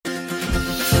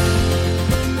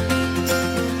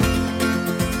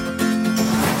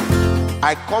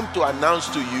I come to announce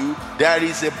to you there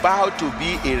is about to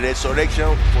be a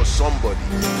resurrection for somebody.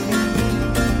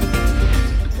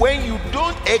 When you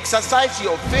don't exercise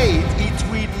your faith, it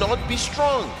will not be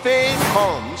strong. Faith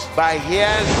comes by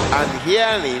hearing, and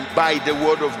hearing by the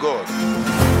word of God.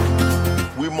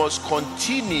 We must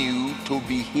continue to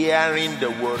be hearing the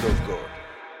word of God.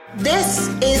 This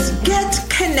is Get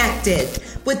Connected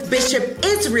with Bishop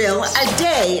Israel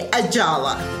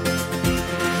Ade-Ajala.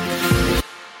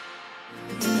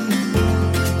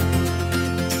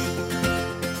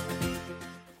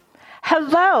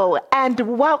 Hello and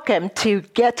welcome to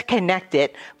Get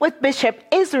Connected with Bishop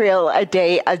Israel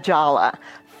Ade-Ajala,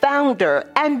 founder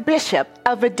and bishop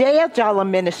of Ade-Ajala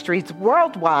Ministries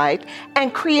worldwide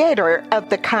and creator of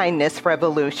the Kindness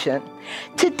Revolution.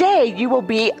 Today you will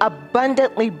be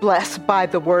abundantly blessed by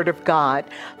the Word of God,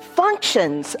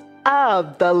 Functions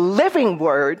of the Living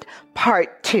Word,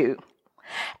 Part 2.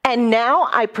 And now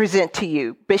I present to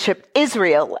you Bishop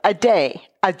Israel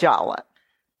Ade-Ajala.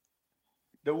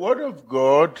 The Word of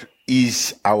God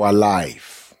is our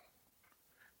life.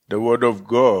 The Word of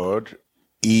God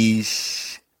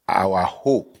is our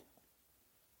hope.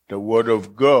 The Word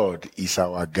of God is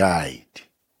our guide.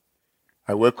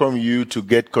 I welcome you to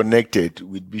Get Connected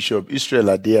with Bishop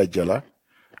Israel Ade-Ajala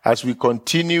as we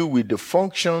continue with the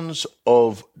functions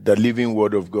of the living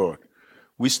Word of God.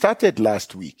 We started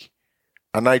last week,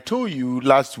 and I told you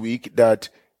last week that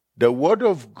the Word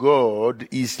of God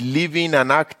is living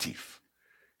and active.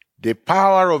 The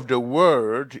power of the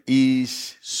Word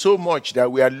is so much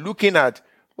that we are looking at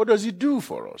what does it do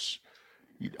for us.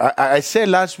 I said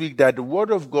last week that the Word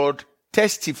of God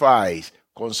testifies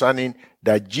concerning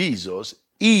that Jesus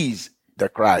is the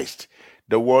Christ.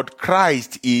 The word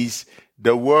Christ is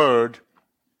the word,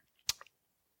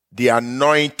 the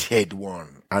anointed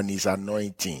one, and his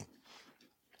anointing.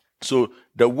 So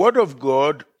the Word of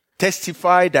God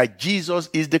testifies that Jesus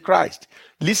is the Christ.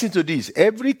 Listen to this.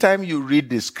 Every time you read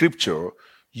the scripture,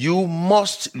 you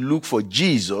must look for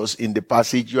Jesus in the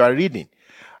passage you are reading.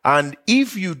 And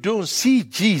if you don't see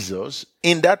Jesus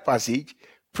in that passage,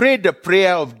 pray the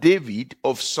prayer of David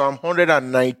of Psalm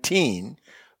 119,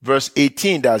 verse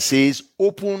 18, that says,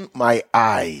 "Open my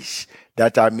eyes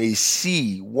that I may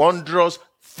see wondrous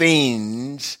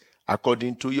things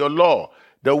according to your law."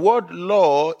 The word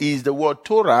law is the word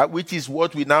Torah, which is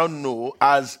what we now know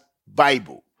as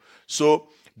Bible. So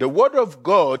the Word of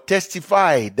God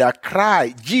testifies that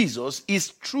Christ, Jesus, is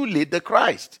truly the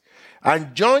Christ.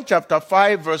 And John chapter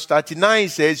 5 verse 39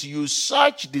 says, "You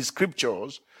search the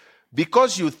scriptures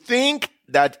because you think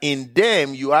that in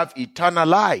them you have eternal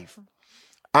life.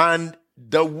 And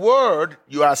the word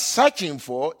you are searching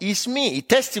for is me. It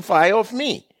testifies of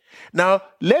me." Now,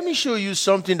 let me show you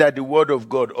something that the Word of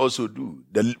God also do.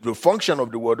 The function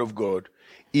of the Word of God,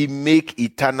 it make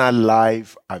eternal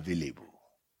life available.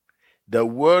 The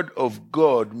Word of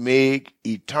God make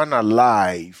eternal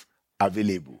life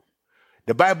available.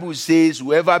 The Bible says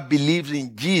whoever believes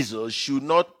in Jesus should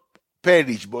not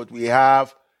perish, but we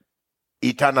have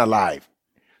eternal life.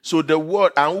 So the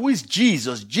Word, and who is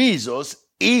Jesus? Jesus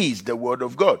is the Word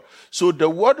of God. So the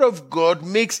Word of God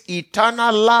makes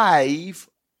eternal life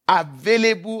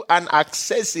available and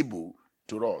accessible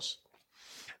to us.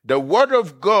 The Word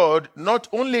of God not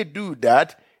only do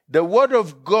that, the Word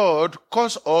of God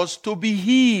causes us to be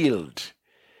healed.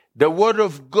 The Word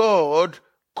of God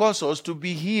causes us to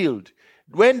be healed.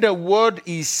 When the Word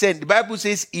is sent, the Bible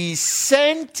says He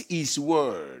sent His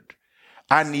Word,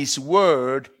 and His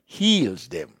Word heals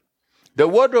them. The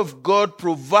Word of God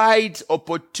provides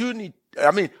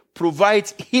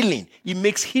provides healing. It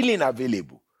makes healing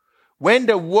available. When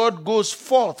the Word goes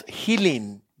forth,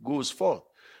 healing goes forth.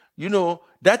 You know,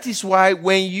 that is why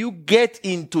when you get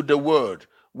into the Word,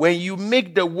 when you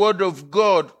make the Word of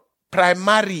God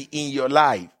primary in your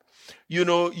life, you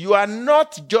know, you are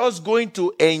not just going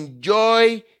to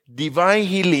enjoy divine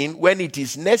healing when it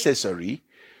is necessary.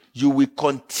 You will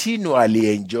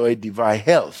continually enjoy divine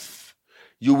health.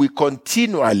 You will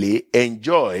continually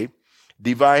enjoy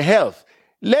divine health.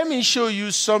 Let me show you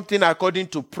something according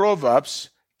to Proverbs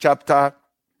chapter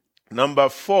number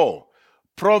 4.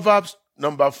 Proverbs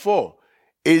number 4.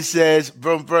 It says,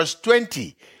 from verse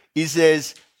 20, it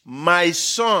says, "My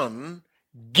son,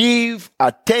 give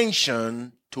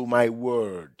attention to my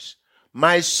words."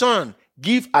 My son,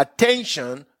 give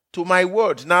attention to my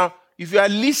words. Now, if you are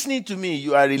listening to me,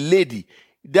 you are a lady.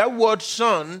 That word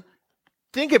son,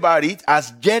 think about it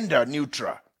as gender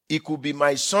neutral. It could be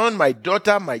my son, my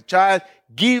daughter, my child.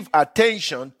 Give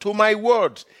attention to my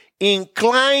words.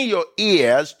 Incline your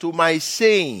ears to my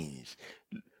sayings.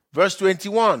 Verse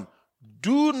 21,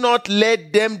 "Do not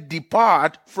let them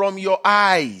depart from your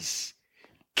eyes.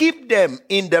 keep them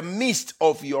in the midst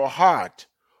of your heart,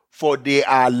 for they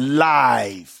are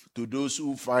life to those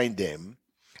who find them,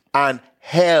 and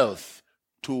health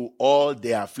to all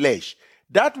their flesh.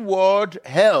 That word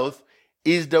health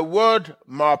is the word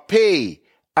marpe,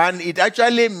 and it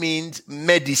actually means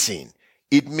medicine.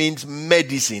 It means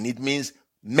medicine. It means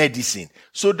medicine.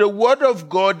 So the word of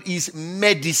God is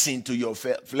medicine to your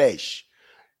flesh.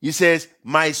 He says,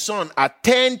 my son,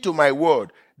 attend to my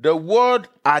word. The word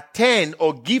attend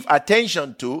or give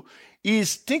attention to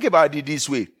is, think about it this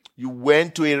way. You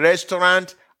went to a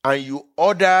restaurant and you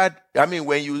ordered,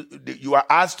 when you are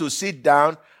asked to sit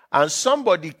down, and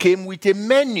somebody came with a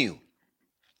menu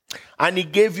and he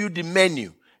gave you the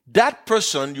menu. That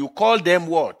person, you call them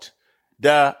what?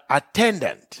 The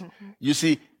attendant. Mm-hmm. You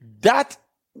see, that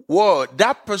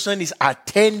person is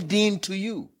attending to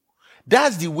you.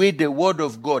 That's the way the word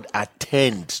of God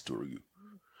attends to you.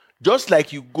 Just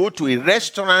like you go to a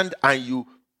restaurant and you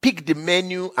pick the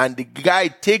menu and the guy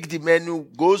takes the menu,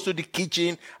 goes to the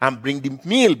kitchen and bring the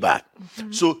meal back.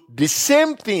 Mm-hmm. So the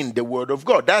same thing, the word of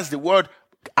God. That's the word,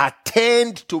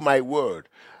 attend to my word.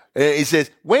 It says,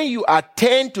 when you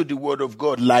attend to the word of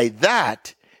God like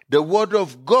that, the word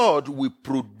of God will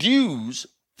produce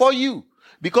for you.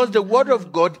 Because the word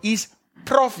of God is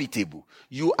profitable.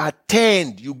 You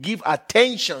attend, you give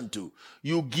attention to,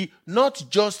 you give not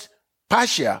just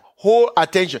partial, whole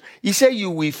attention. He said,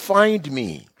 you will find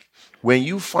me when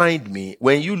you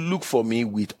look for me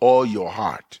with all your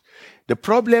heart. The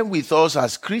problem with us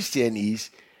as Christians is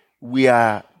we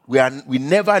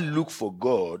never look for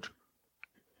God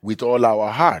with all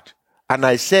our heart. And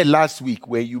I said last week,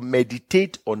 when you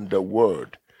meditate on the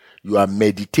word, you are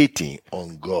meditating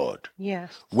on God.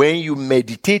 Yes. When you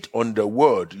meditate on the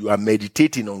word, you are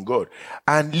meditating on God.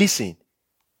 And listen,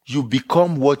 you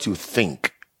become what you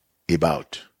think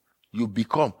about.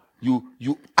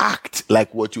 You act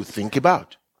like what you think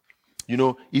about.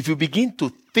 If you begin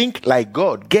to think like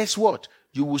God, guess what?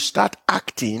 You will start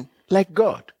acting like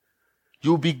God.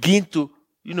 You begin to,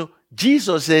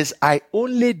 Jesus says, I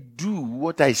only do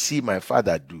what I see my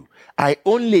Father do. I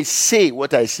only say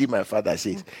what I see my Father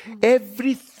says. Mm-hmm.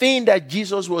 Everything that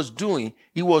Jesus was doing,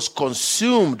 he was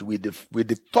consumed with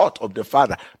the thought of the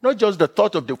Father. Not just the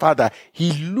thought of the Father.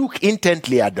 He looked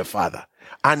intently at the Father.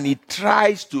 And he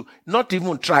tries to, not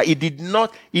even try, he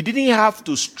didn't have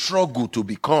to struggle to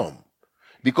become.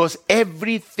 Because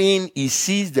everything he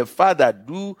sees the Father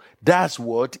do, that's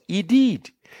what he did.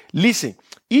 Listen,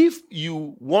 if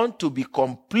you want to be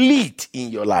complete in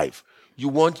your life, you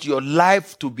want your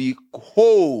life to be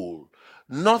whole,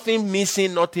 nothing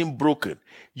missing, nothing broken,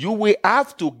 you will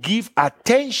have to give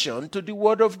attention to the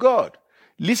word of God.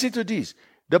 Listen to this.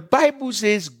 The Bible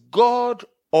says God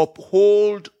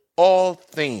uphold all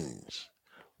things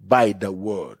by the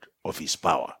word of his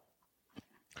power.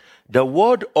 The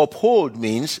word uphold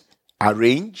means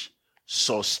arrange,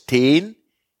 sustain,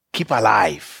 keep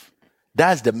alive.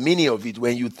 That's the meaning of it.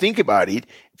 When you think about it,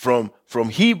 from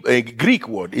Greek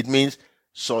word, it means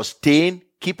sustain,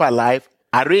 keep alive,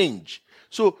 arrange.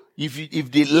 So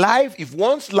if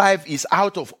one's life is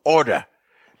out of order,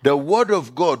 the word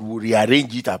of God will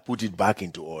rearrange it and put it back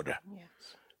into order. Yes.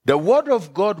 The word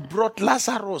of God brought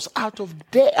Lazarus out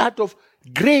of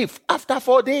grave after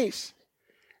 4 days.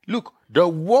 Look, the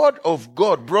word of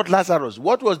God brought Lazarus.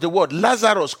 What was the word?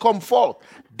 Lazarus, come forth.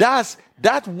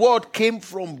 That word came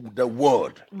from the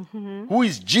word, who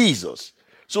is Jesus.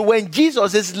 So when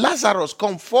Jesus says, Lazarus,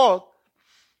 come forth,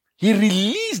 he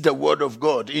released the word of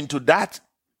God into that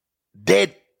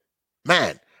dead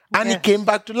man. And he came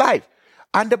back to life.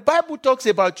 And the Bible talks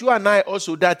about you and I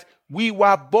also, that we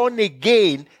were born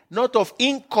again, not of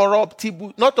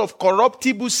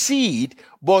corruptible seed,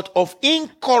 but of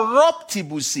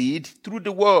incorruptible seed through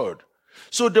the word.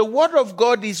 So the word of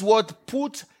God is what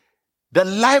put the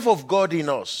life of God in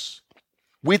us.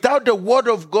 Without the word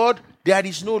of God, there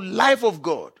is no life of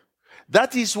God.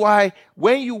 That is why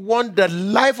when you want the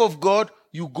life of God,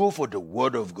 you go for the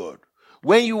word of God.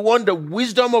 When you want the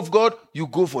wisdom of God, you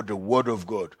go for the word of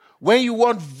God. When you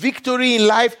want victory in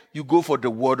life, you go for the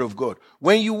word of God.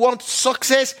 When you want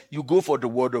success, you go for the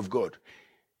word of God.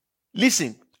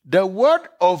 Listen, the word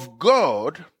of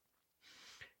God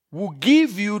will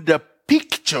give you the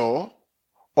picture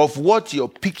of what your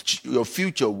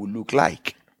future will look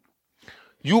like.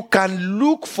 You can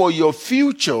look for your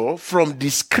future from the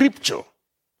scripture.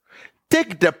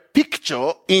 Take the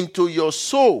picture into your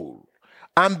soul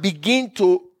and begin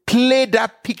to play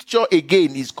that picture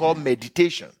again. It's called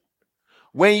meditation.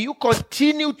 When you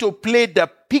continue to play the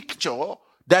picture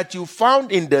that you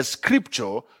found in the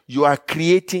scripture, you are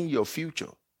creating your future.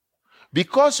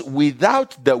 Because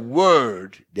without the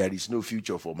word, there is no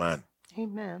future for man.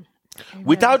 Amen.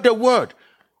 Without the word,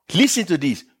 listen to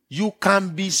this. You can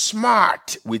be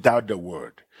smart without the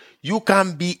word. You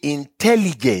can be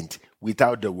intelligent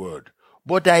without the word.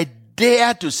 But I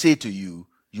dare to say to you,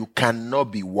 you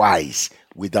cannot be wise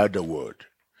without the word.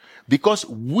 Because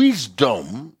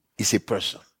wisdom is a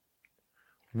person.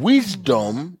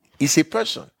 Wisdom is a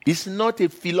person. It's not a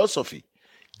philosophy.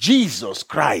 Jesus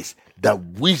Christ, the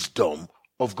wisdom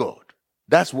of God.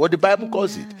 That's what the Bible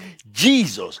calls it.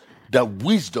 Jesus, the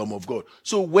wisdom of God.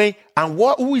 So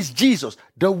who is Jesus?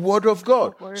 The Word of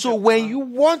God. So when you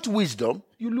want wisdom,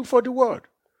 you look for the Word.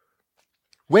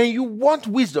 When you want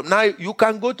wisdom, now you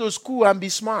can go to school and be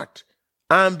smart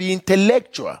and be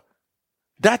intellectual.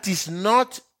 That is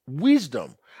not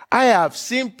wisdom. I have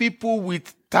seen people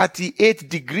with 38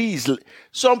 degrees.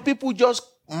 Some people just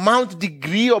mount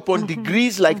degree upon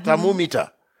degrees like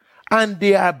thermometer. And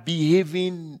they are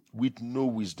behaving with no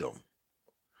wisdom.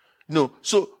 No,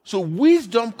 so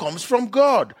wisdom comes from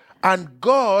God. And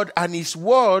God and His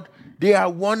Word, they are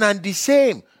one and the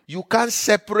same. You can't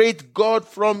separate God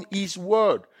from His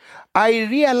Word. I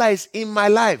realize in my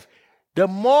life, the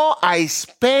more I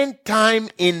spend time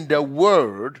in the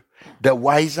Word, the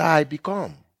wiser I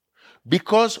become.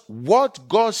 Because what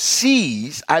God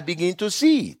sees, I begin to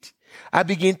see it. I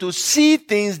begin to see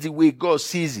things the way God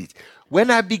sees it. When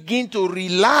I begin to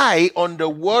rely on the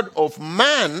word of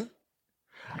man,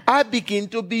 I begin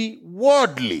to be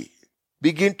worldly.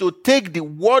 Begin to take the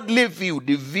worldly view,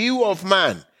 the view of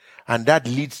man. And that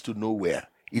leads to nowhere.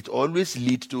 It always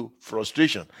leads to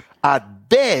frustration. At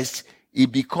best,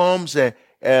 it becomes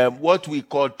what we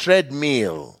call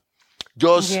treadmill.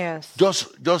 Just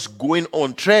going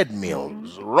on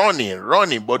treadmills,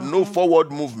 running, but no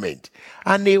forward movement.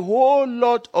 And a whole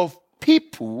lot of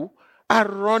people are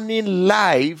running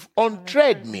live on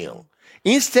treadmill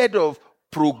instead of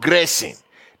progressing.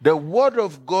 The Word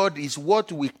of God is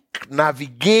what we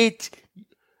navigate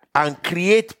and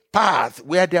create path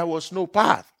where there was no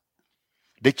path.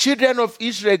 The children of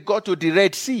Israel got to the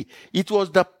Red Sea. It was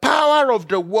the power of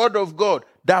the Word of God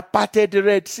that parted the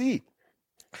Red Sea.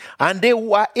 And they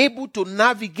were able to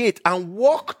navigate and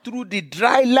walk through the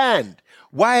dry land,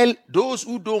 while those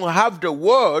who don't have the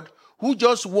word, who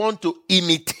just want to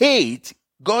imitate,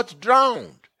 got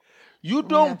drowned. You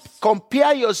don't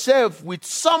compare yourself with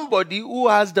somebody who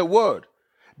has the word.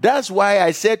 That's why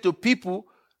I said to people,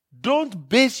 don't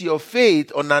base your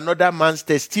faith on another man's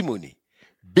testimony.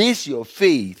 Base your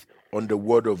faith on the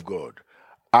word of God.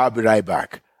 I'll be right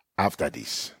back after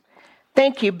this.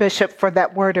 Thank you, Bishop, for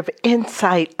that word of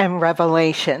insight and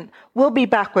revelation. We'll be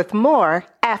back with more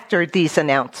after these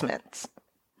announcements.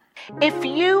 If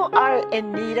you are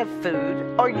in need of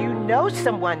food or you know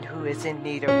someone who is in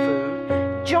need of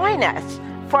food, join us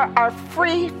for our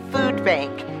free food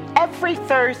bank every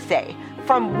Thursday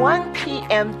from 1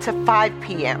 p.m. to 5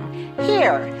 p.m.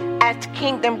 here at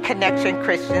Kingdom Connection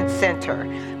Christian Center.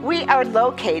 We are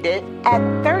located at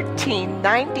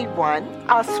 1391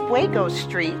 Oswego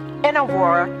Street in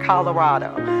Aurora,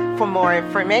 Colorado. For more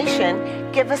information,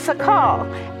 give us a call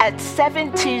at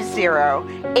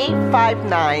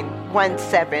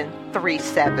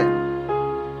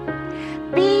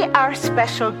 720-859-1737. Be our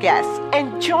special guest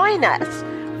and join us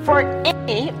for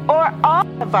any or all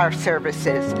of our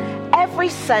services. Every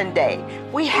Sunday,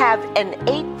 we have an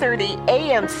 8:30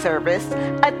 a.m. service,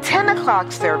 a 10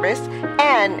 o'clock service,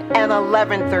 and an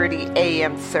 11:30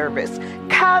 a.m. service.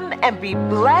 Come and be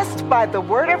blessed by the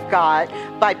Word of God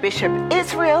by Bishop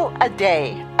Israel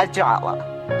Ade-Ajala.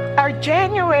 Our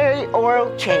January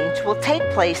oil change will take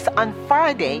place on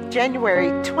Friday, January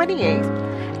 28th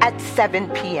at 7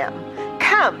 p.m.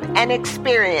 Come and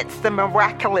experience the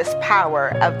miraculous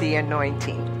power of the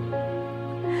anointing.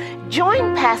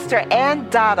 Join Pastor Ann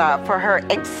Dada for her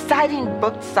exciting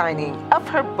book signing of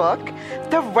her book,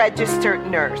 The Registered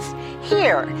Nurse,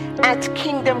 here at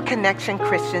Kingdom Connection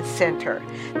Christian Center.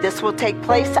 This will take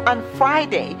place on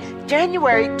Friday,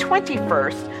 January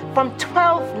 21st from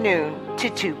 12 noon to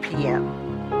 2 p.m.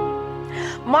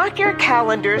 Mark your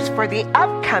calendars for the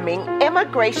upcoming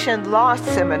Immigration Law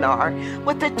Seminar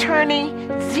with attorney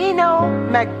Zeno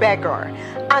McBegor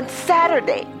on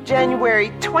Saturday,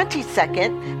 January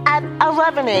 22nd at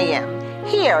 11 a.m.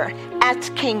 here at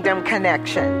Kingdom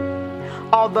Connection.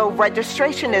 Although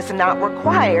registration is not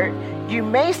required, you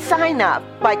may sign up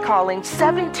by calling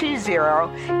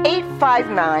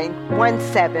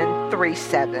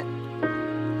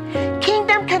 720-859-1737.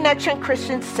 Kingdom Connection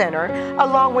Christian Center,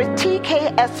 along with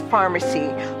TKS Pharmacy,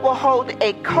 will hold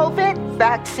a COVID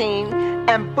vaccine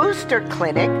and booster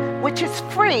clinic, which is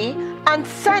free on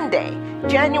Sunday,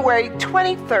 January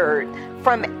 23rd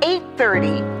from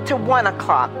 8:30 to 1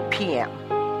 o'clock p.m.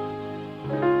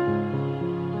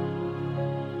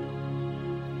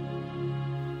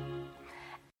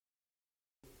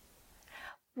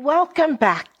 Welcome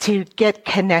back to Get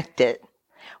Connected.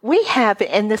 We have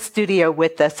in the studio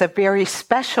with us a very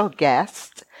special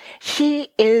guest. She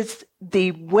is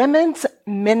the Women's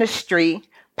Ministry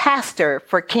Pastor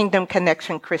for Kingdom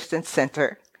Connection Christian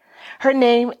Center. Her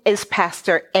name is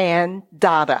Pastor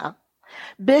Ade-Ajala.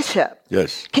 Bishop,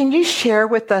 Yes. Can you share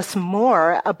with us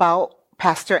more about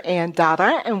Pastor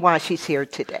Ade-Ajala and why she's here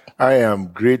today? I am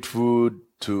grateful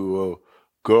to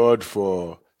God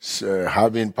for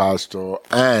having Pastor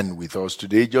Ann with us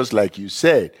today. Just like you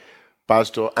said,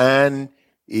 Pastor Ann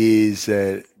is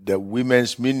the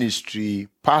women's ministry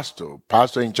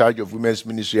pastor in charge of women's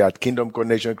ministry at Kingdom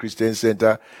Connection Christian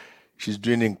Center. She's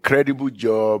doing an incredible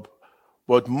job.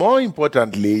 But more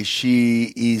importantly,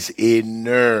 she is a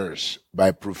nurse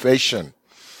by profession.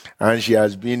 And she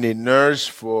has been a nurse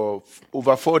for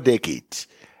over 4 decades.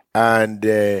 And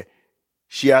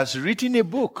she has written a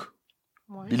book.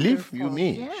 Wonderful. Believe you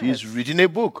me, Yes. she's written a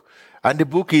book. And the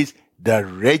book is The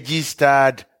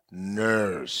Registered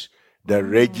Nurse. The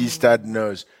Registered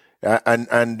Nurse.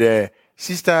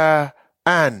 Sister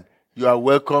Ann, you are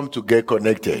welcome to Get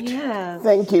Connected. Yes.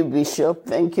 Thank you, Bishop.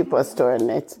 Thank you, Pastor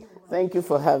Annette. Thank you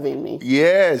for having me.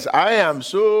 Yes, I am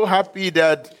so happy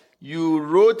that you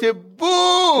wrote a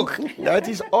book. That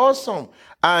is awesome.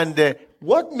 And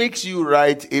what makes you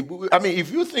write a book? I mean,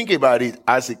 if you think about it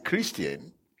as a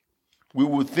Christian, we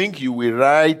would think you will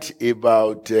write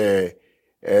about the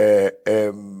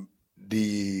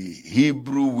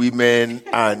Hebrew women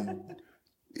and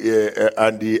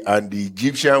the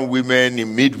Egyptian women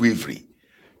in midwifery.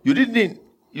 You didn't.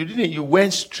 You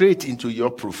went straight into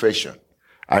your profession,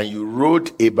 and you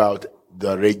wrote about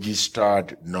the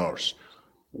registered nurse.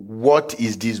 What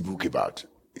is this book about?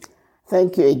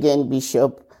 Thank you again,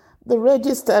 Bishop. The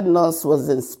registered nurse was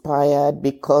inspired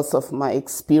because of my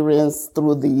experience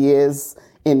through the years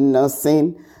in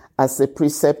nursing as a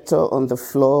preceptor on the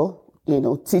floor,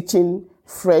 teaching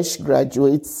fresh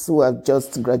graduates who have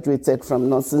just graduated from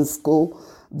nursing school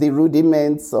the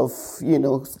rudiments of,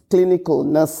 clinical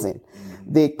nursing.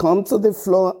 They come to the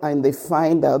floor and they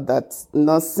find out that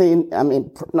nursing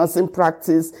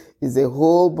practice is a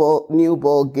whole new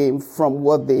ball game from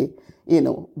what they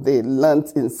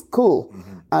learned in school. Mm-hmm.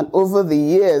 And over the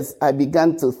years, I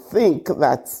began to think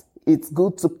that it's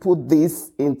good to put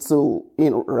this into,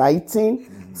 writing,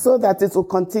 mm-hmm. so that it will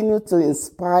continue to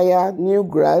inspire new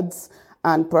grads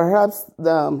and perhaps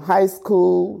the high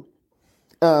school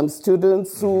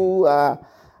students mm-hmm. who are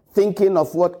thinking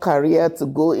of what career to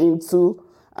go into.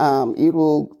 It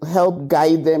will help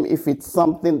guide them if it's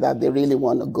something that they really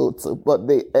want to go to. But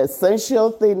the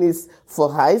essential thing is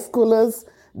for high schoolers,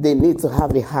 they need to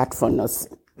have a heart for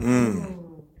nursing.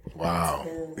 Wow,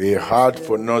 a heart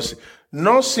for nursing.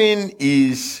 Nursing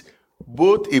is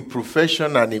both a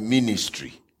profession and a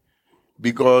ministry,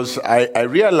 because I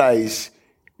realize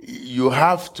you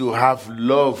have to have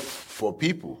love for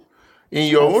people. In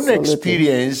your Absolutely. own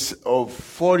experience of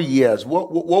 4 years,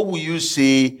 what would you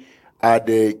say are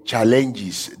the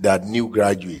challenges that new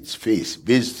graduates face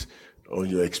based on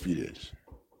your experience?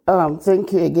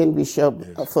 Thank you again, Bishop,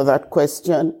 for that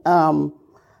question.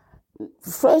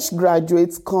 Fresh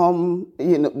graduates come,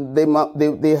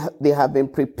 they have been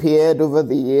prepared over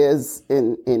the years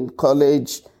in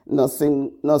college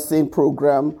nursing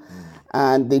program.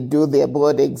 And they do their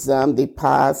board exam, they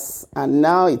pass, and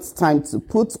now it's time to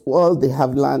put all they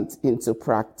have learned into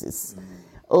practice.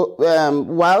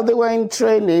 While they were in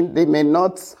training, they may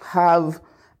not have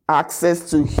access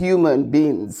to human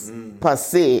beings per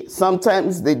se.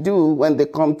 Sometimes they do when they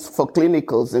come for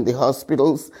clinicals in the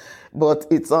hospitals, but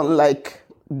it's unlike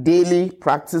daily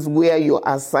practice where you're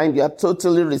assigned, you're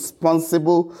totally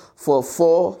responsible for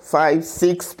 4, 5,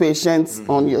 6 patients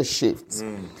on your shift.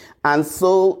 And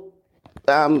so,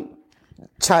 as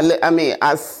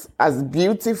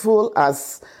beautiful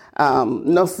as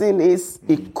nursing is,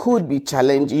 it could be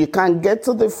challenging. You can get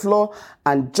to the floor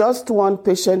and just one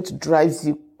patient drives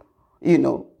you,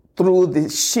 through the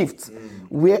shift.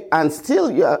 And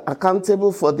still you are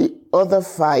accountable for the other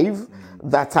 5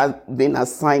 that have been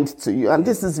assigned to you. And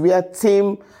this is where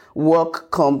team work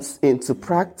comes into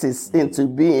practice, into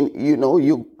being, you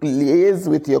liaise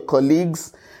with your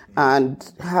colleagues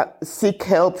and seek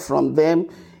help from them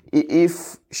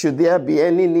if should there be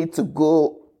any need to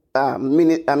go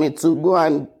to go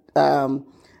and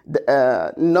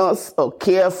nurse or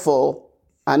care for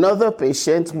another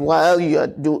patient while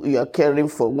you're caring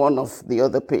for one of the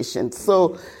other patients.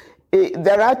 So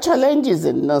there are challenges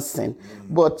in nursing,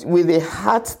 but with a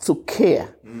heart to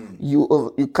care,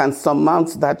 you can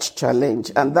surmount that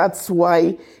challenge. And that's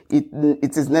why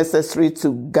it is necessary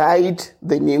to guide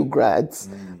the new grads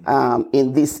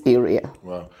in this area.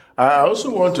 Wow. I also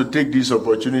want to take this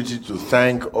opportunity to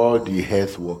thank all the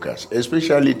health workers,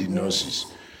 especially the nurses,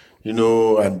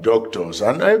 and doctors,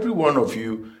 and every one of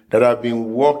you that have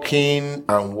been working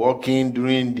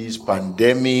during this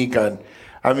pandemic. And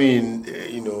I mean,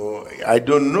 I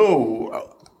don't know,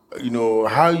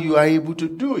 how you are able to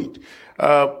do it.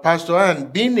 Pastor Ann,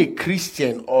 being a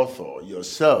Christian author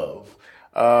yourself,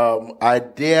 are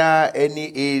there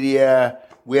any area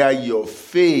where your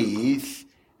faith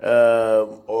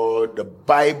or the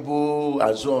Bible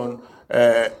and so on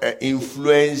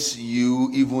influence you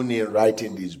even in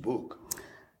writing this book?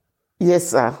 Yes,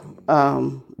 sir.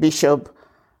 Bishop,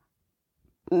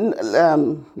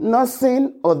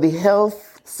 nursing or the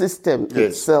health system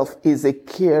itself is a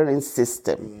caring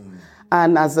system.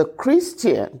 And as a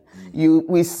Christian,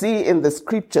 we see in the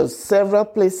scriptures several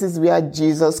places where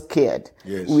Jesus cared,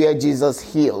 where Jesus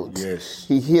healed. Yes.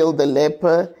 He healed the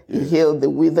leper, he healed the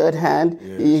withered hand,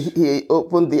 he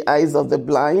opened the eyes of the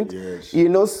blind. Yes.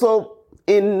 So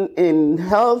in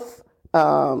health,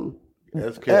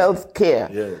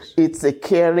 healthcare, it's a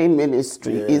caring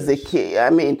ministry. It's a care.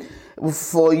 I mean,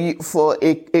 for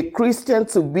a Christian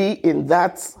to be in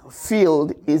that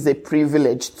field is a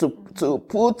privilege to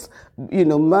put,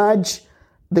 merge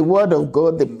the word of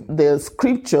God, the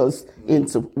scriptures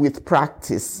with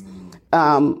practice.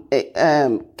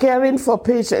 Caring for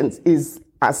patients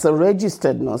as a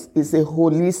registered nurse, is a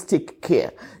holistic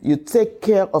care. You take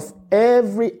care of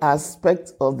every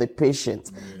aspect of the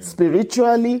patient,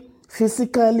 spiritually,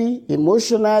 physically,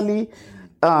 emotionally,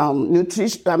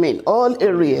 nutrition, all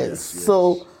areas.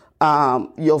 So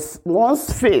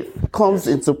once faith comes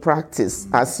into practice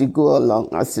as you go along,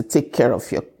 as you take care of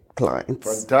your clients.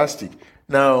 Fantastic.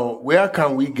 Now, where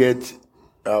can we get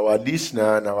our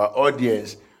listener and our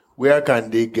audience, where can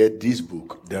they get this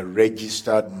book, The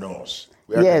Registered Nurse?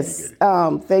 Yes,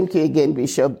 thank you again,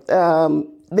 Bishop.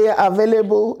 They are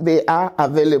available with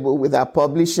our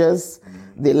publishers,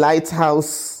 the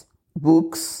Lighthouse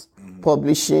Books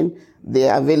Publishing. They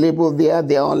are available there.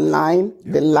 They're online.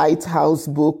 The Lighthouse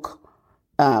Book,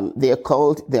 they're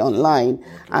online.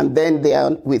 And then they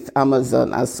are with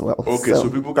Amazon as well. Okay, so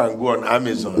people can go on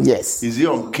Amazon. Yes. Is it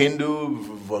on Kindle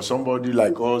for somebody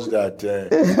like us that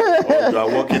you are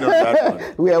working on that one?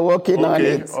 We are working on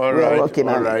it. All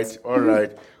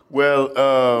right.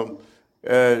 Well,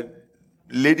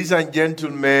 ladies and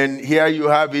gentlemen, here you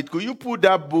have it. Could you put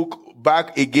that book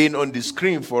back again on the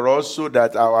screen for us so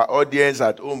that our audience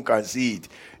at home can see it?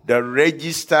 The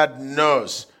Registered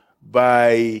Nurse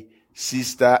by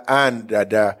Sister Ann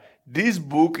Dada. This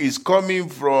book is coming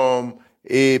from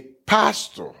a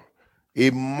pastor,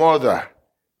 a mother,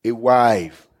 a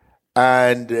wife,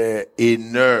 and a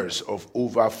nurse of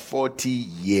over 40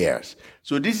 years.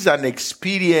 So this is an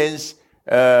experience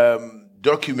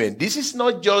document. This is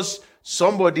not just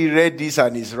somebody read this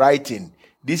and is writing.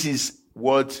 This is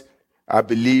what I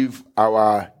believe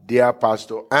our dear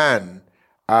Pastor Ann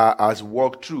has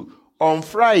walked through. On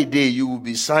Friday, you will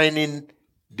be signing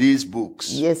these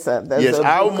books. Yes, sir. Yes.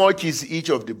 How much is each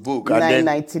of the book?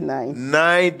 $9.99.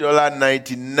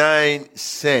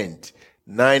 $9.99.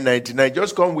 $9.99.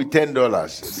 Just come with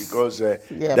 $10 because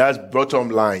that's bottom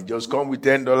line. Just come with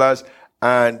 $10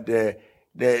 and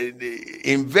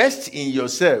invest in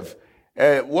yourself.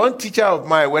 One teacher of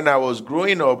mine, when I was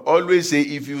growing up, always say,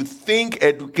 if you think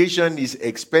education is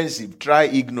expensive, try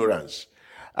ignorance.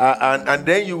 And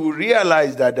then you will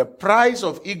realize that the price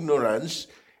of ignorance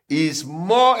is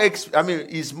more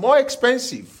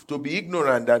expensive to be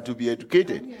ignorant than to be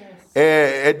educated.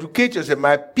 Educate yourself.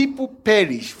 My people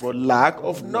perish for lack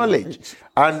of knowledge.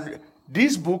 And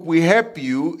this book will help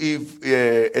you, if,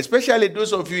 especially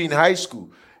those of you in high school,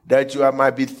 that you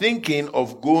might be thinking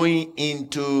of going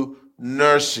into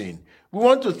nursing. We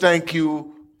want to thank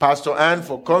you, Pastor Ann,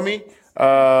 for coming.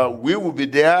 We will be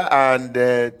there and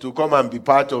to come and be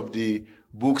part of the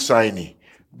book signing.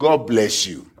 God bless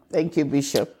you. Thank you,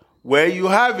 Bishop. Well, you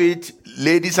have it,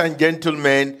 ladies and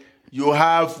gentlemen. You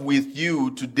have with you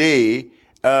today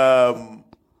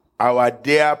our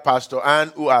dear Pastor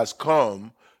Ann, who has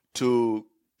come to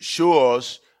show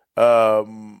us a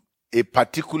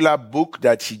particular book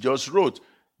that she just wrote,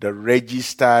 The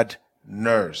Registered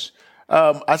Nurse.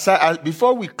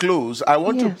 Before we close, I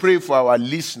want to pray for our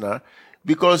listener,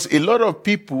 because a lot of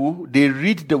people, they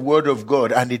read the Word of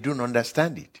God and they don't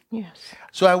understand it. Yes.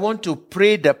 So I want to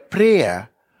pray the prayer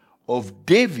of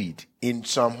David in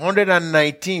Psalm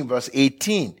 119, verse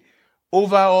 18,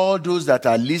 over all those that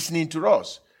are listening to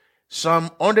us. Psalm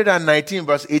 119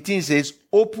 verse 18 says,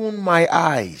 open my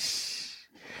eyes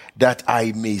that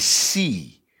I may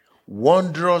see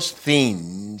wondrous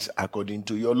things according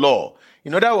to your law.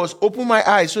 In other words, open my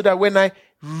eyes so that when I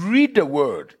read the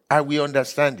word, I will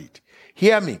understand it.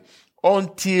 Hear me.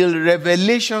 Until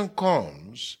revelation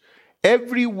comes,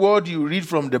 every word you read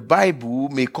from the Bible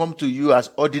may come to you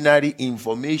as ordinary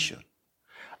information.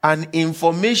 And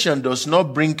information does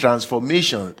not bring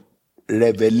transformation.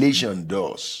 Revelation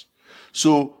does.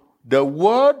 So the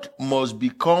word must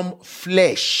become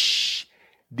flesh.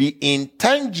 The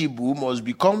intangible must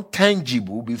become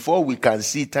tangible before we can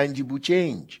see tangible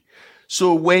change.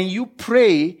 So when you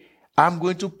pray, I'm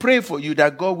going to pray for you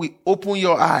that God will open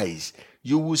your eyes.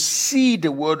 You will see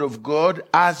the word of God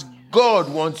as God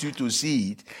wants you to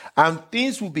see it, and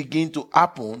things will begin to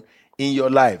happen in your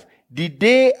life. The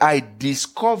day I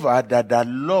discovered that the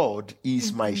Lord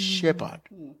is my shepherd,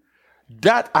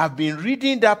 that I've been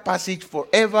reading that passage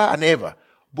forever and ever,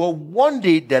 but one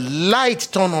day the light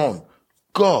turned on.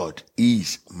 God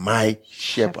is my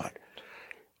shepherd.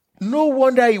 No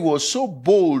wonder he was so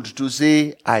bold to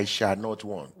say, I shall not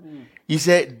want. He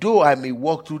said, though I may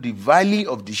walk through the valley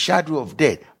of the shadow of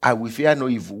death, I will fear no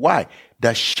evil. Why?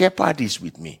 The shepherd is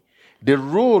with me. The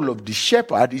role of the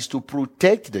shepherd is to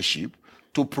protect the sheep,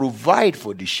 to provide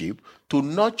for the sheep, to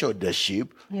nurture the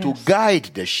sheep, to guide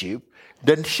the sheep.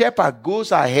 The shepherd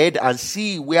goes ahead and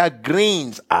see where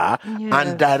grains are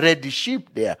and direct the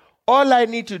sheep there. All I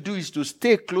need to do is to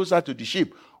stay closer to the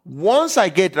sheep. Once I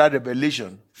get that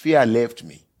revelation, fear left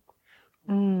me.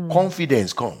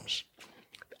 Confidence comes.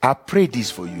 I pray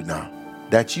this for you now,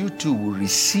 that you too will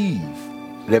receive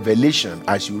revelation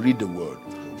as you read the word.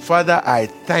 Father, I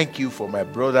thank you for my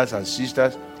brothers and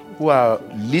sisters who are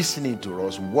listening to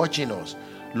us, watching us.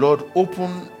 Lord,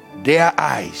 open their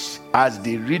eyes as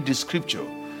they read the scripture,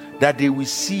 that they will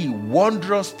see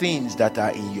wondrous things that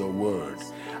are in your word,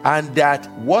 and that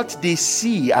what they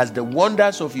see as the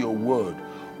wonders of your word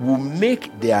will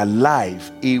make their life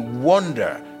a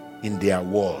wonder in their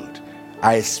world.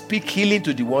 I speak healing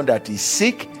to the one that is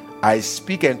sick. I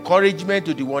speak encouragement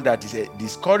to the one that is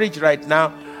discouraged right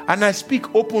now. And I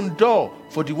speak open door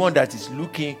for the one that is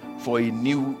looking for a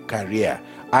new career.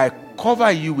 I cover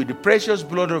you with the precious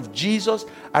blood of Jesus,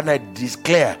 and I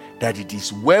declare that it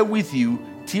is well with you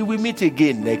till we meet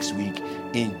again next week.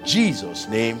 In Jesus'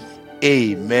 name,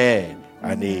 amen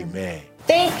and amen.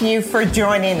 Thank you for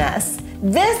joining us.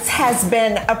 This has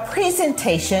been a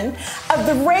presentation of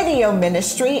the radio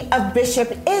ministry of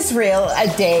Bishop Israel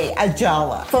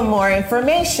Ade-Ajala. For more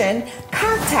information,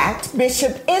 contact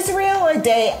Bishop Israel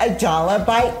Ade-Ajala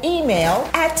by email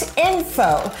at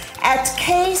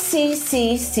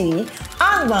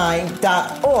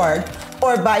info@kccconline.org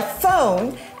or by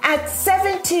phone at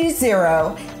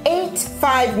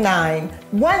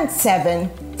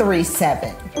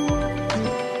 720-859-1737.